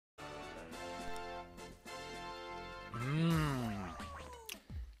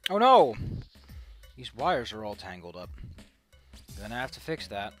Oh no! These wires are all tangled up. Gonna have to fix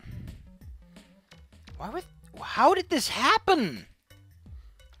that. Why would... How did this happen?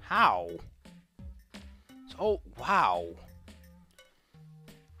 How? Oh, wow.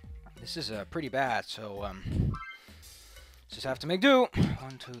 This is pretty bad, so, just have to make do.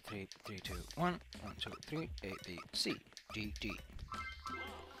 1, 2, 3, 3, 2, 1. 1, 2, 3, A, B, C, D, D.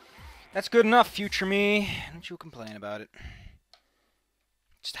 That's good enough, future me. Don't you complain about it.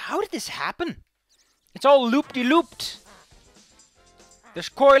 Just how did this happen? It's all loop-de-looped. There's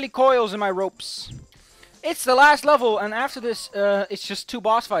coily coils in my ropes. It's the last level, and after this, it's just 2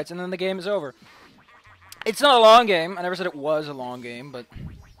 boss fights, and then the game is over. It's not a long game. I never said it was a long game, but...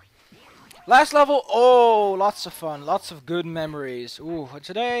 Last level, oh, lots of fun. Lots of good memories. Ooh,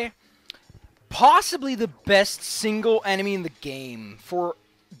 today, possibly the best single enemy in the game for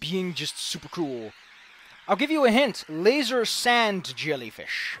being just super cool. I'll give you a hint. Laser Sand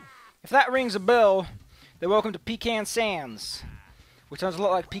Jellyfish. If that rings a bell, then welcome to Pecan Sands. Which sounds a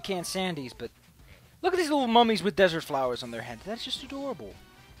lot like Pecan Sandies, but... Look at these little mummies with desert flowers on their head. That's just adorable.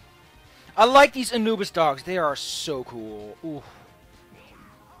 I like these Anubis dogs. They are so cool. Ooh.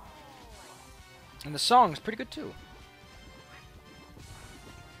 And the song's pretty good, too.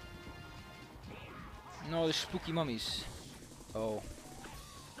 No, the spooky mummies. Oh.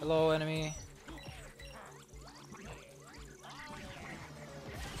 Hello, enemy.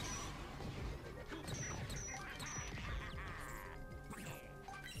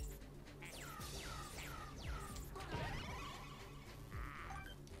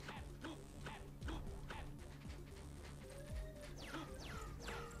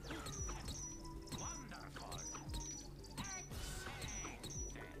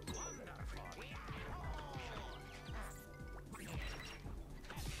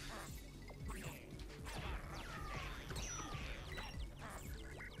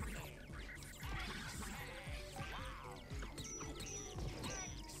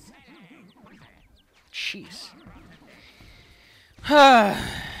 Jeez. Oh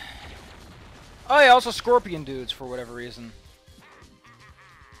yeah, also scorpion dudes for whatever reason.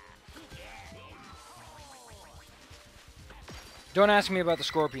 Don't ask me about the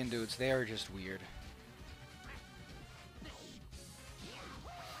scorpion dudes, they are just weird.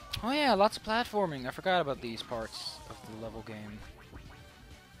 Oh yeah, lots of platforming. I forgot about these parts of the level game.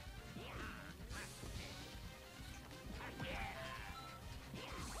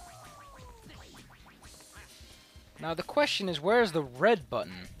 Now the question is, where's the red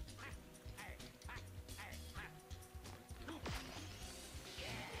button?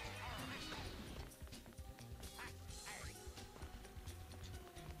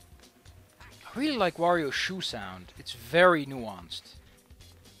 I really like Wario's shoe sound. It's very nuanced.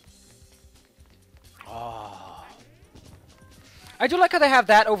 Oh. I do like how they have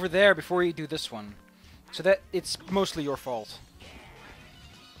that over there before you do this one. So that it's mostly your fault.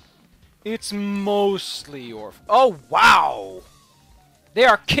 It's mostly your... Oh, wow! They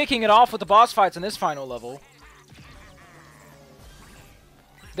are kicking it off with the boss fights in this final level.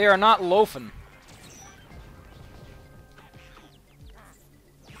 They are not loafing.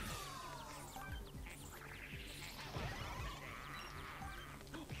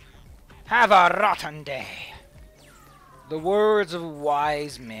 Have a rotten day. The words of a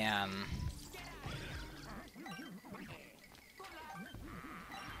wise man.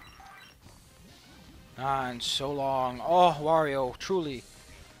 Ah, and so long. Oh, Wario, truly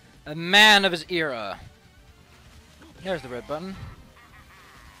a man of his era. There's the red button.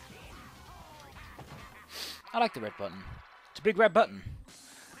 I like the red button. It's a big red button.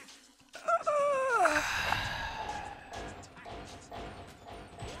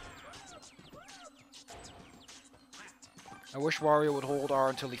 I wish Wario would hold R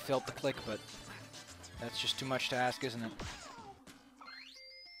until he felt the click, but that's just too much to ask, isn't it?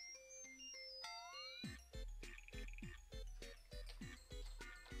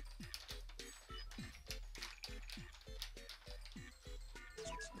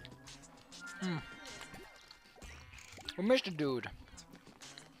 We missed a dude.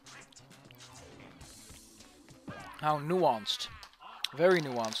 How nuanced. Very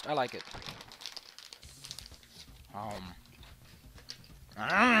nuanced. I like it.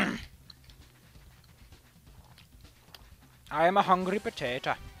 I am a hungry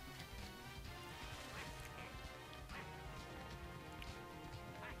potato.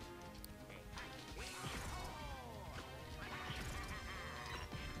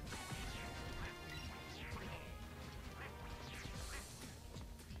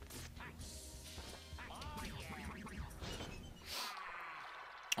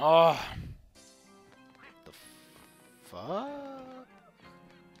 Oh. The fuck?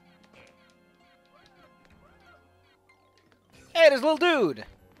 Hey, there's a little dude!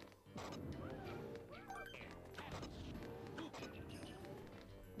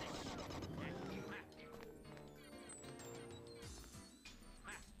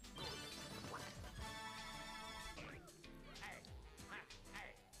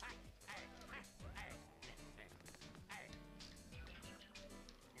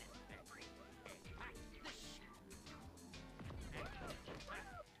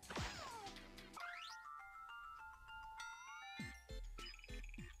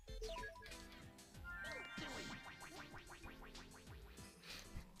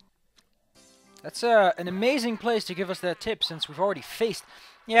 That's an amazing place to give us that tip since we've already faced...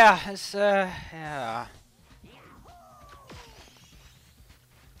 Yeah, it's, yeah...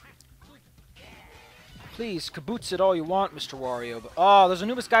 Please, caboose it all you want, Mr. Wario, but... Oh, those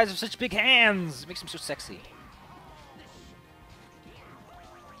Anubis guys have such big hands! It makes them so sexy.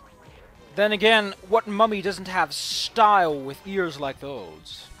 Then again, what mummy doesn't have style with ears like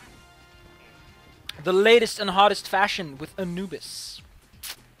those? The latest and hottest fashion with Anubis.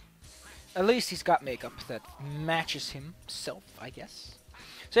 At least he's got makeup that matches himself, I guess.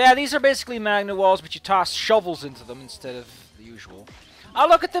 So yeah, these are basically magnet walls, but you toss shovels into them instead of the usual. Oh,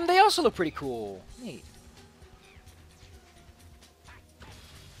 look at them! They also look pretty cool. Neat.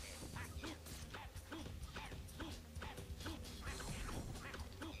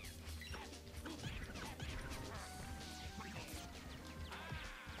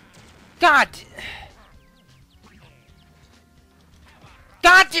 God!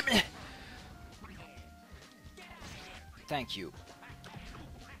 God damn it! Thank you.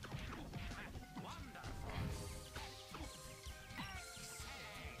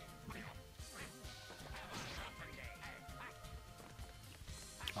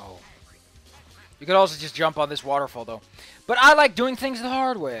 Oh. You could also just jump on this waterfall, though. But I like doing things the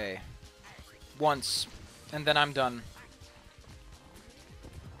hard way. Once. And then I'm done.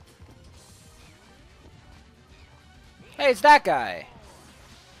 Hey, it's that guy.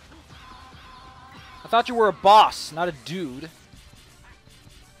 I thought you were a boss, not a dude.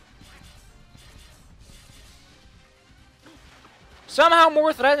 Somehow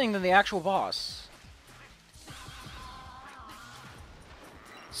more threatening than the actual boss.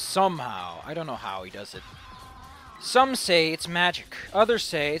 Somehow. I don't know how he does it. Some say it's magic. Others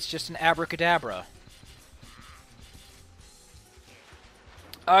say it's just an abracadabra.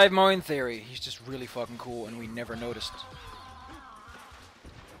 I have my own theory. He's just really fucking cool and we never noticed.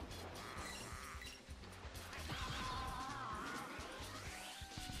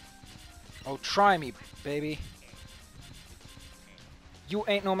 Oh, try me, baby. You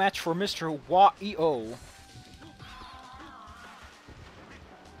ain't no match for Mr. Wario.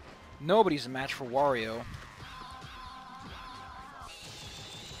 Nobody's a match for Wario.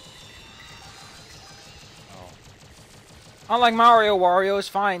 Oh. Unlike Mario, Wario is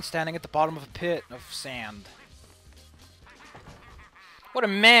fine standing at the bottom of a pit of sand. What a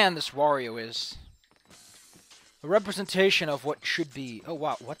man this Wario is. A representation of what should be. Oh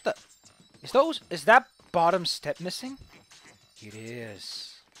wow, what the... Is that bottom step missing? It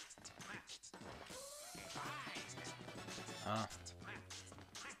is. Ah.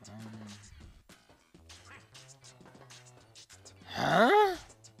 Huh?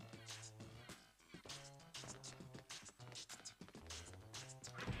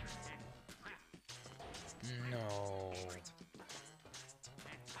 No.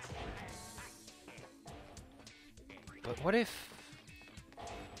 But what if...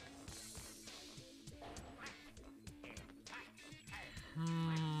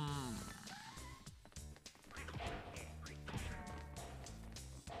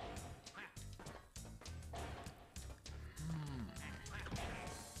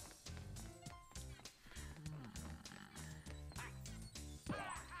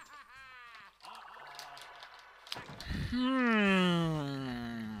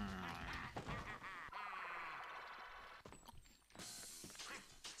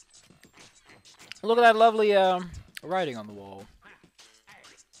 Look at that lovely writing on the wall.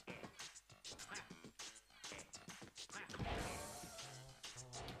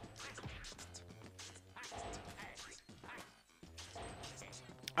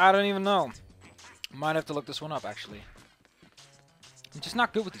 I don't even know. Might have to look this one up, actually. I'm just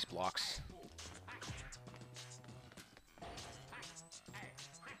not good with these blocks.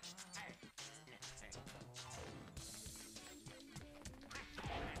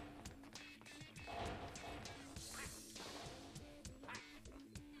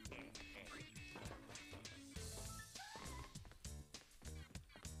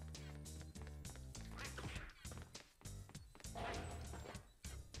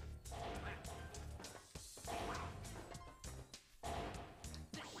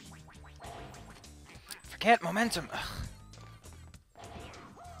 forget momentum. Ugh.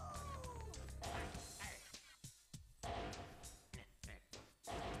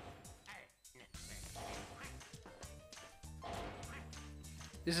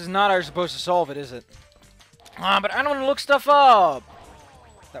 This is not how you're supposed to solve it, is it? Ah, but I don't want to look stuff up!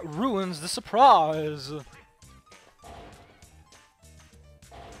 That ruins the surprise!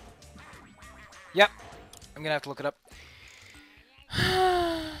 Yep. I'm gonna have to look it up.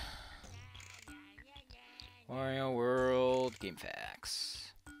 Wario World Game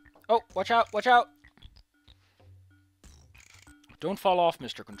Facts. Oh, watch out, watch out! Don't fall off,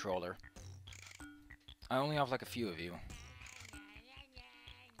 Mr. Controller. I only have like a few of you.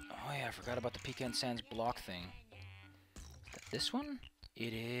 Oh yeah, I forgot about the Pecan Sands block thing. Is that this one?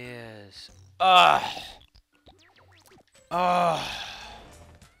 It is. Ugh! Ugh!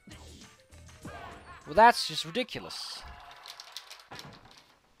 Well, that's just ridiculous.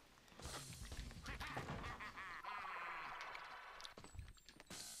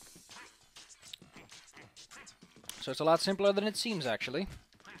 So it's a lot simpler than it seems, actually.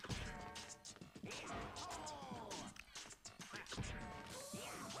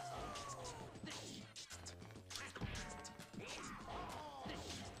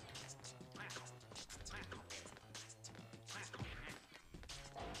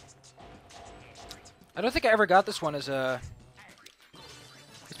 I don't think I ever got this one as a...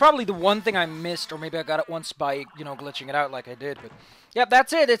 It's probably the one thing I missed, or maybe I got it once by, you know, glitching it out like I did, but... Yep,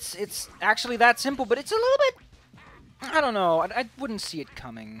 that's it. It's actually that simple, but it's a little bit... I don't know. I wouldn't see it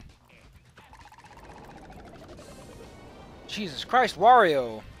coming. Jesus Christ,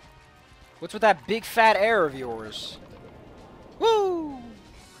 Wario! What's with that big fat air of yours? Woo!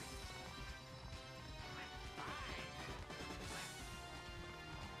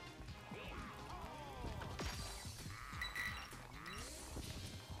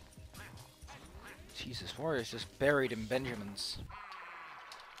 Jesus, Wario's just buried in Benjamins.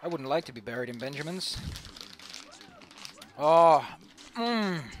 I wouldn't like to be buried in Benjamins. Oh,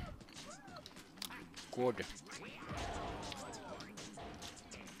 good.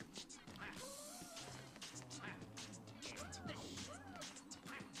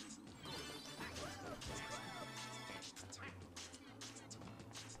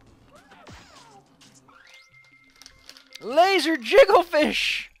 Laser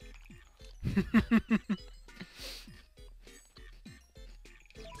Jigglefish!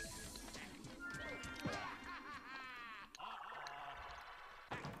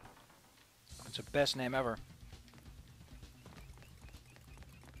 It's the best name ever.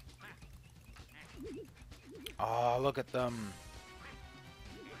 Oh, look at them.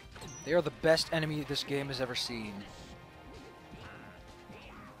 They are the best enemy this game has ever seen.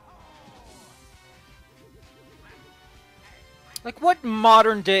 Like, what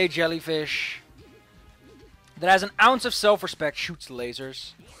modern day jellyfish that has an ounce of self-respect shoots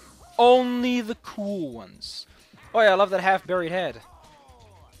lasers? Only the cool ones. Oh yeah, I love that half-buried head.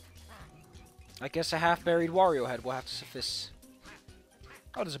 I guess a half-buried Wario head will have to suffice.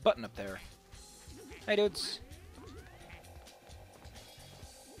 Oh, there's a button up there. Hey, dudes.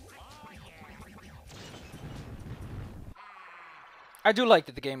 I do like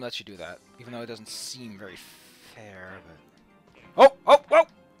that the game lets you do that, even though it doesn't seem very fair, but... Oh! Oh! Oh!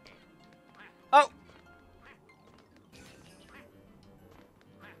 Oh!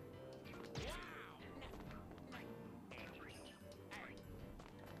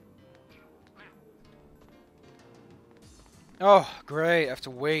 Oh, great. I have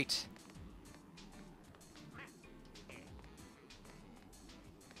to wait.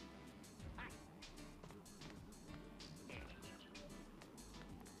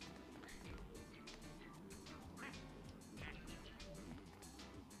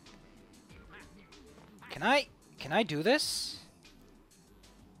 Can I do this?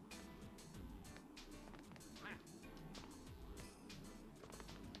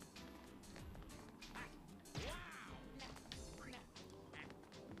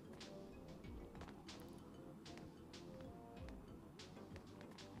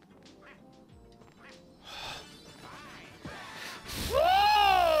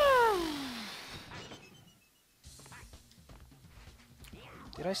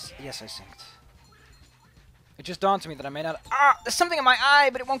 Did I? Yes, I synced. It just dawned to me that I may not... Ah! There's something in my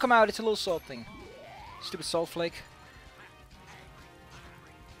eye, but it won't come out. It's a little salt thing. Stupid salt flake.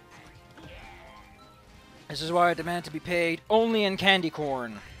 This is why I demand to be paid only in candy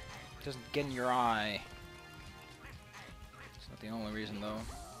corn. It doesn't get in your eye. It's not the only reason, though.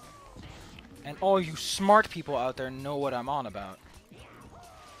 And all you smart people out there know what I'm on about.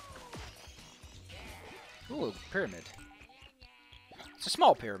 Ooh, pyramid. It's a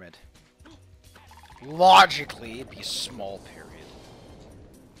small pyramid. Logically, it'd be a small period.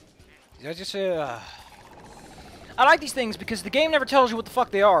 Did I just say, I like these things because the game never tells you what the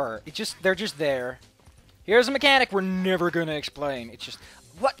fuck they are. They're just there. Here's a mechanic we're never gonna explain. It's just,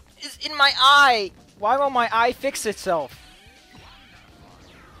 what is in my eye? Why won't my eye fix itself?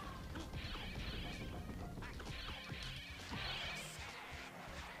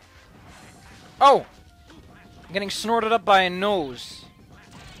 Oh! I'm getting snorted up by a nose.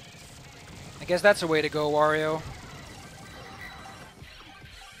 I guess that's a way to go, Wario.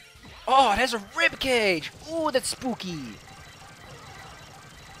 Oh, it has a rib cage! Ooh, that's spooky!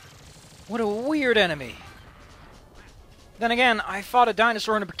 What a weird enemy. Then again, I fought a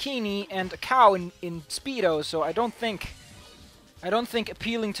dinosaur in a bikini and a cow in Speedo, so I don't think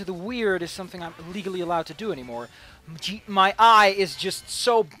appealing to the weird is something I'm legally allowed to do anymore. My eye is just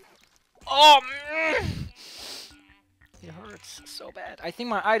so... Oh! It hurts so bad. I think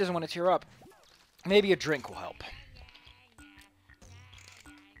my eye doesn't want to tear up. Maybe a drink will help.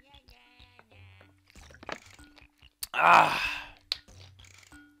 Ah,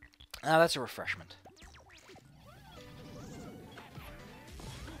 that's a refreshment.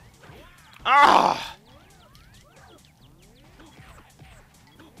 Ah!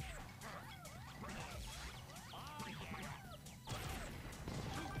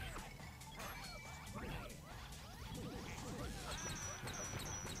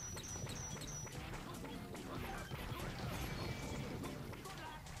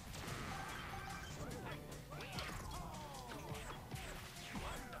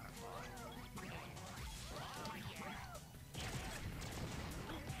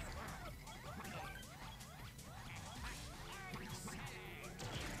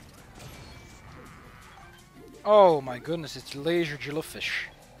 Oh my goodness, it's Laser Jellyfish.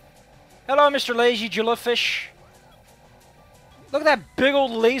 Hello, Mr. Lazy Jellyfish. Look at that big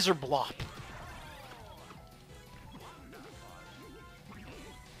old laser blob.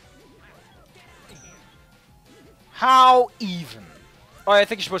 How even? Oh, I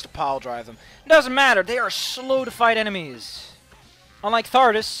think you're supposed to pile drive them. It doesn't matter, they are slow to fight enemies. Unlike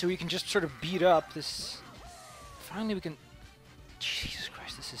Thardus, who you can just sort of beat up, this... Finally we can... Jesus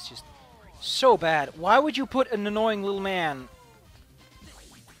Christ, this is just so bad. Why would you put an annoying little man...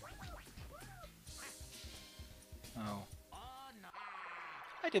 Oh.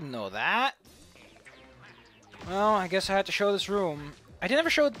 I didn't know that. Well, I guess I had to show this room. I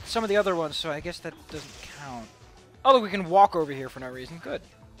never showed some of the other ones, so I guess that doesn't count. Oh, look, we can walk over here for no reason. Good.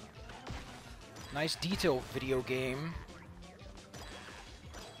 Nice detail, video game.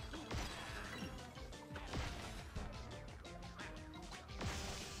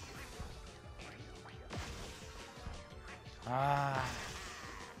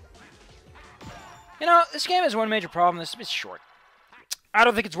 You know, this game has one major problem. This is short. I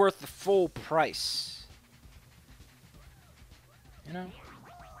don't think it's worth the full price. You know?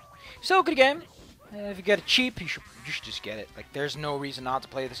 Still a good game. If you get it cheap, you should just get it. Like, there's no reason not to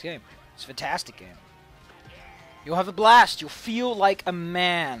play this game. It's a fantastic game. You'll have a blast. You'll feel like a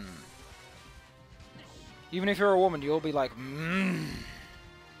man. Even if you're a woman, you'll be like,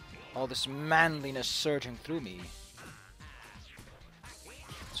 all this manliness surging through me.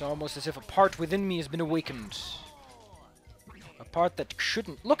 It's almost as if a part within me has been awakened. A part that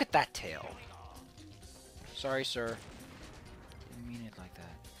shouldn't... Look at that tail. Sorry, sir. Didn't mean it like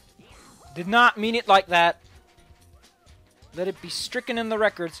that. Did not mean it like that. Let it be stricken in the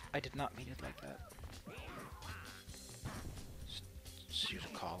records. I did not mean it like that. Just use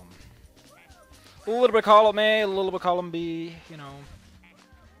a column. A little bit of column A, a little bit of column B, you know.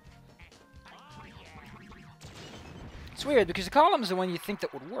 It's weird, because the column is the one you think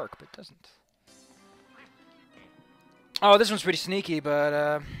that would work, but it doesn't. Oh, this one's pretty sneaky,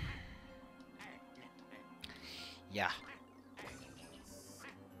 but, yeah.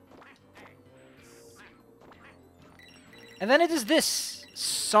 And then it is this.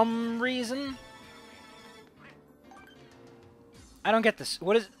 Some reason. I don't get this.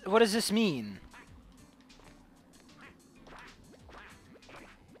 What does this mean?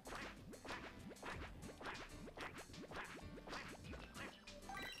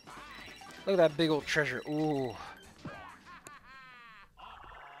 Look at that big old treasure. Ooh.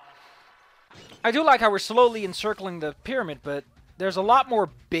 I do like how we're slowly encircling the pyramid, but there's a lot more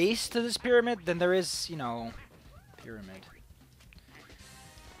base to this pyramid than there is, you know, pyramid.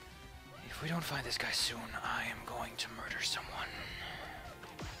 If we don't find this guy soon, I am going to murder someone.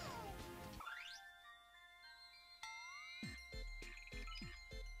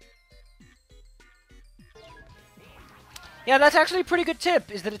 Yeah, that's actually a pretty good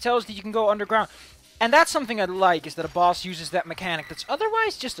tip, is that it tells that you can go underground. And that's something I like, is that a boss uses that mechanic that's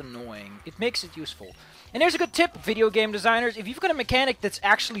otherwise just annoying. It makes it useful. And here's a good tip, video game designers. If you've got a mechanic that's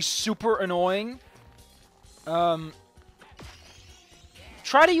actually super annoying, try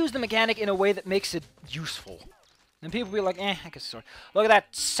to use the mechanic in a way that makes it useful. And people will be like, eh, I guess so. Look at that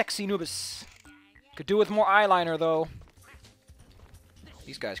sexy Nubis. Could do with more eyeliner, though.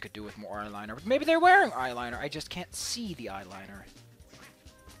 These guys could do with more eyeliner. But maybe they're wearing eyeliner. I just can't see the eyeliner.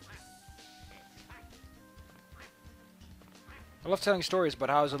 I love telling stories about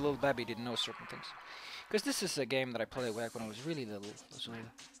how I was a little baby, didn't know certain things. Because this is a game that I played back when I was really little.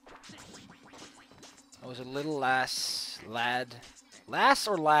 I was a little lad. Lass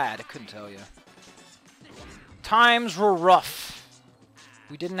or lad? I couldn't tell you. Times were rough.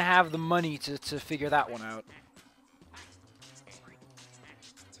 We didn't have the money to figure that one out.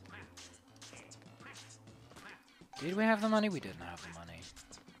 Did we have the money? We didn't have the money.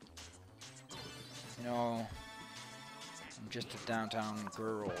 You know, I'm just a downtown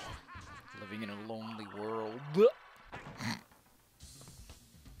girl living in a lonely world.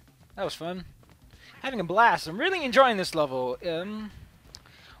 That was fun. Having a blast. I'm really enjoying this level.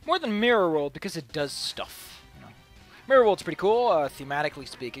 More than Mirror World, because it does stuff. You know. Mirror World's pretty cool, thematically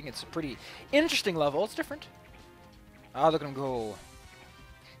speaking. It's a pretty interesting level. It's different. Ah, look at him go.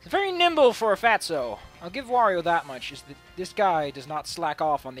 It's very nimble for a fatso. I'll give Wario that much, is that this guy does not slack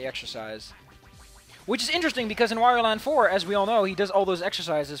off on the exercise. Which is interesting, because in Wario Land 4, as we all know, he does all those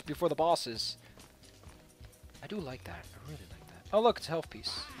exercises before the bosses. I do like that. I really like that. Oh, look, it's a health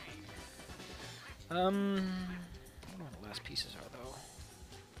piece. I don't know what the last pieces are, though.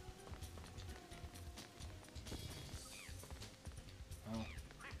 Oh,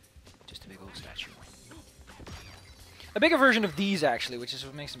 just a big old statue. A bigger version of these, actually, which is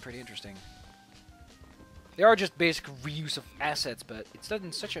what makes them pretty interesting. They are just basic reuse of assets, but it's done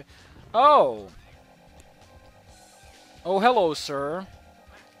in such a... Oh! Oh, hello, sir.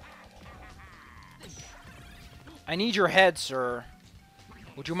 I need your head, sir.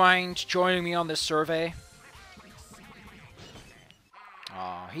 Would you mind joining me on this survey?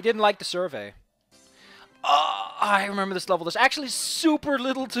 Aw, he didn't like the survey. Oh, I remember this level. There's actually super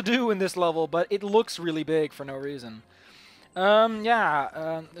little to do in this level, but it looks really big for no reason.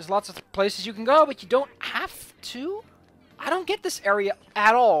 There's lots of places you can go, but you don't have to? I don't get this area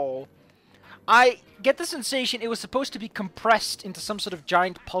at all. I get the sensation it was supposed to be compressed into some sort of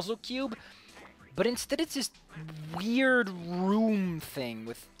giant puzzle cube, but instead it's this weird room thing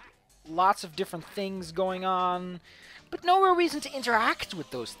with lots of different things going on, but no real reason to interact with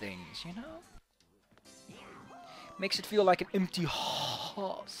those things, you know? Makes it feel like an empty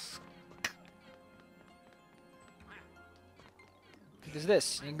husk. There's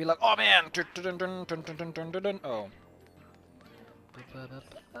this. You can be like, oh man! Oh.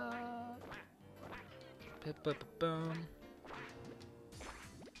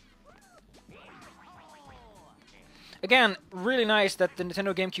 Again, really nice that the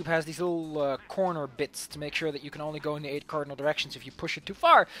Nintendo GameCube has these little corner bits to make sure that you can only go in the 8 cardinal directions if you push it too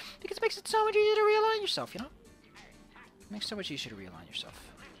far, because it makes it so much easier to realign yourself, you know? It makes it so much easier to realign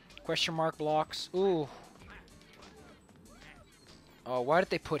yourself. Question mark blocks. Ooh. Oh, why did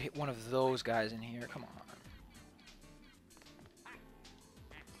they put one of those guys in here? Come on.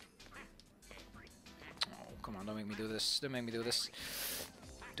 Oh, come on, don't make me do this. Don't make me do this.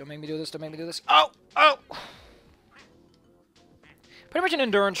 Don't make me do this. Don't make me do this. Oh! Oh! Pretty much an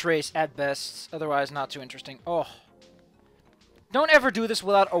endurance race at best, otherwise not too interesting. Oh. Don't ever do this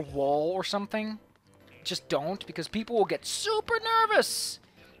without a wall or something. Just don't, because people will get super nervous.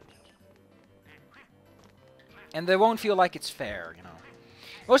 And they won't feel like it's fair, you know.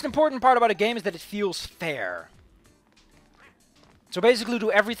 The most important part about a game is that it feels fair. So basically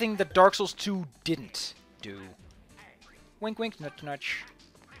do everything that Dark Souls 2 didn't do. Wink wink, nudge nudge.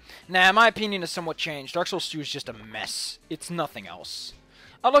 Nah, my opinion has somewhat changed. Dark Souls 2 is just a mess. It's nothing else.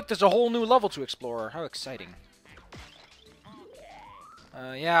 Oh look, there's a whole new level to explore. How exciting.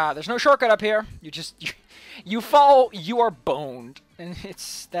 Yeah, there's no shortcut up here. You fall, you are boned. And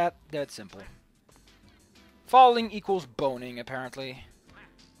it's that simple. Falling equals boning, apparently.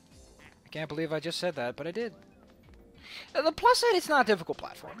 I can't believe I just said that, but I did. The plus side, it's not difficult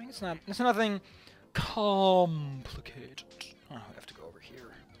platforming. It's nothing complicated. Oh, we have to go over here.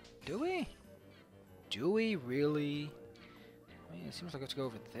 Do we? Do we really? I mean, it seems like we have to go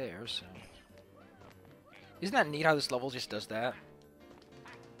over there, so... Isn't that neat how this level just does that?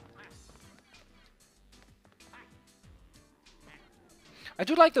 I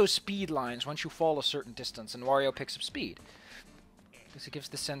do like those speed lines once you fall a certain distance and Wario picks up speed. Because it gives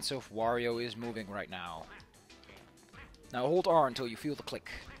the sense of Wario is moving right now. Now hold R until you feel the click.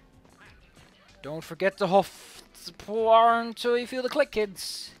 Don't forget to huff pour until you feel the click,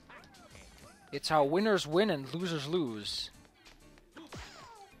 kids. It's how winners win and losers lose.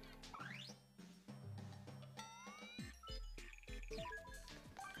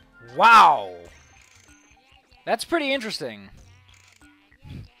 Wow! That's pretty interesting.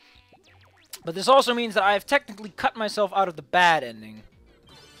 But this also means that I have technically cut myself out of the bad ending.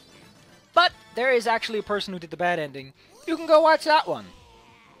 But there is actually a person who did the bad ending. You can go watch that one.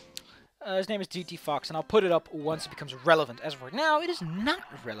 His name is GT Fox, and I'll put it up once it becomes relevant. As of right now, it is not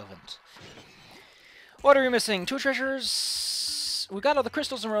relevant. What are we missing? 2 treasures. We got all the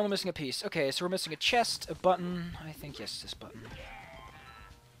crystals and we're only missing a piece. Okay, so we're missing a chest, a button. I think, yes, this button.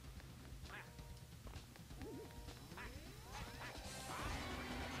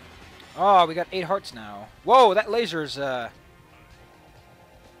 Oh, we got 8 hearts now. Whoa, that laser's, got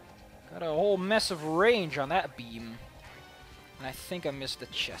a whole mess of range on that beam. And I think I missed the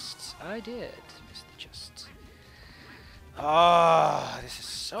chests. I did miss the chests. Ah, this is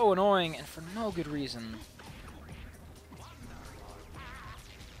so annoying, and for no good reason.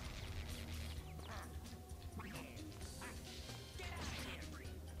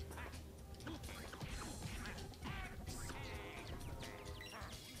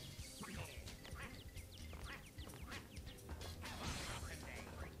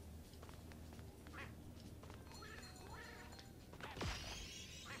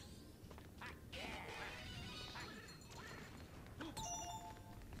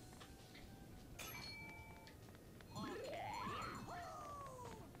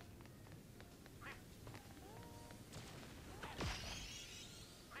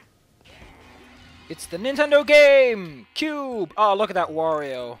 It's the Nintendo game! Cube! Oh, look at that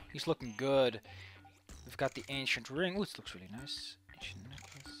Wario. He's looking good. We've got the ancient ring. Ooh, this looks really nice. Ancient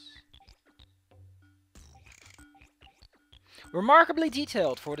necklace. Remarkably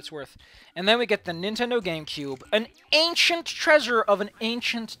detailed, for what it's worth. And then we get the Nintendo GameCube. An ancient treasure of an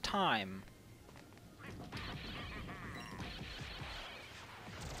ancient time.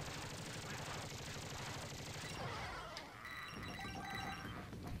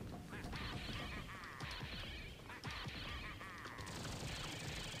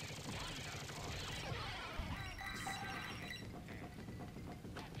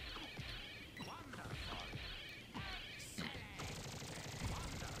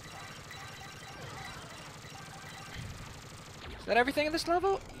 Is that everything in this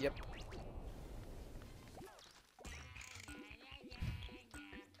level? Yep.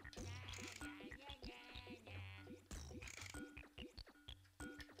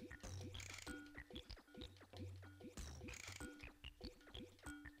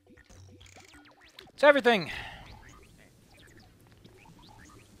 It's everything.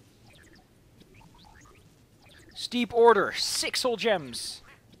 Steep order. 6 whole gems.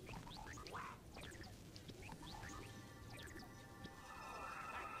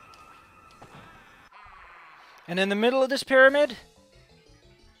 And in the middle of this pyramid,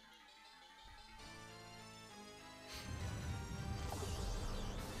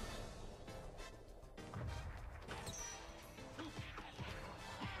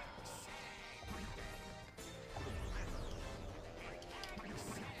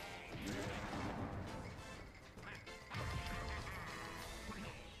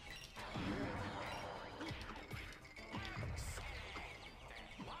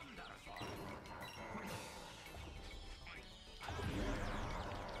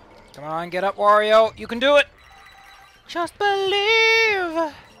 come on, get up, Wario. You can do it. Just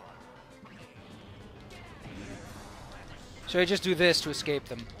believe. So I just do this to escape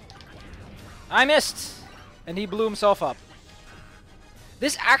them. I missed. And he blew himself up.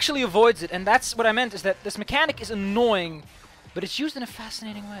 This actually avoids it, and that's what I meant, is that this mechanic is annoying, but it's used in a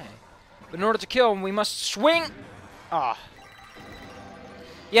fascinating way. But in order to kill him, we must swing. Ah.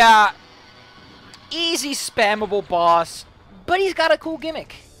 Yeah. Easy spammable boss, but he's got a cool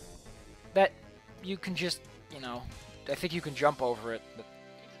gimmick. That you can just, you know, I think you can jump over it. But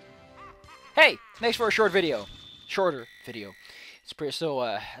hey, thanks for a short video. Shorter video. It's pretty still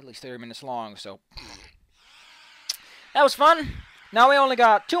at least 30 minutes long, so that was fun. Now we only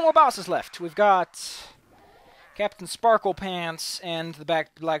got 2 more bosses left. We've got Captain Sparkle Pants and the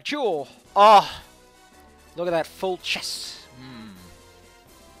Black Jewel. Oh, look at that full chest.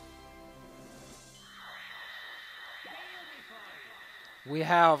 We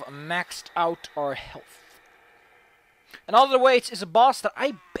have maxed out our health. And all that awaits is a boss that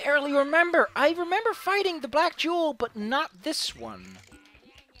I barely remember. I remember fighting the Black Jewel, but not this one.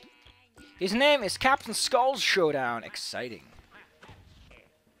 His name is Captain Skull's Showdown. Exciting.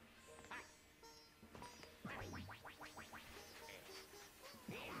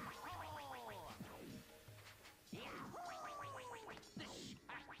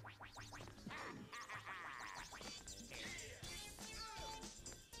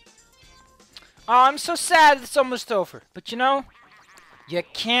 Oh, I'm so sad it's almost over. But you know, you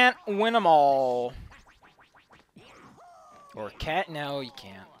can't win them all. Or can't? No, you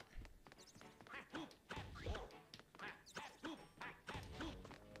can't.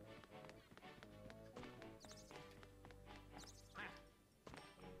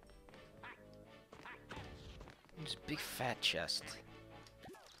 This big fat chest.